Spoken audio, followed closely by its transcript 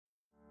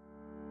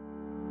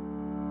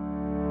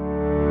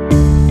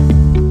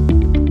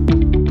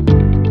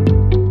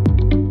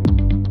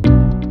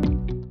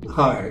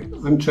Hi,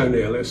 I'm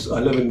Tony Ellis. I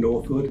live in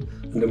Northwood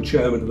and I'm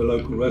chairman of the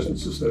local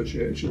residents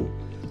association.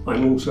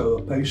 I'm also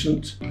a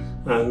patient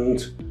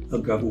and a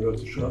governor of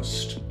the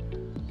trust.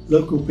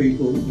 Local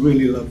people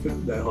really love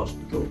their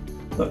hospital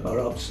but are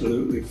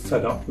absolutely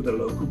fed up with the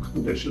local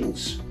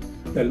conditions.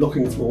 They're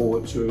looking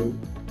forward to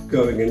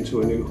going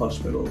into a new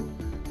hospital.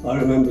 I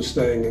remember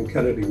staying in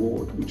Kennedy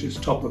Ward, which is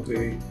top of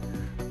the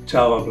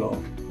tower block,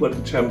 where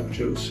the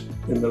temperatures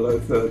in the low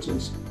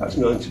 30s, that's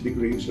 90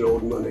 degrees in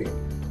old money.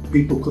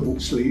 People couldn't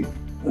sleep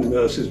and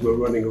nurses were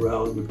running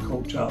around with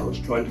cold towels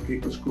trying to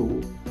keep us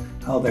cool.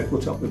 How they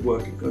put up with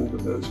working under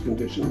those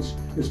conditions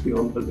is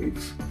beyond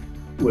belief.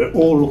 We're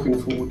all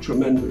looking forward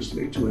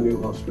tremendously to a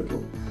new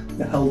hospital.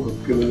 The health of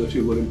the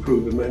community will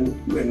improve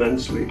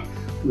immensely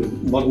with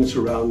modern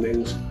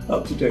surroundings,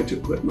 up-to-date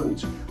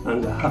equipment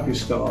and a happy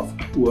staff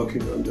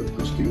working under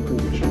pristine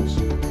conditions.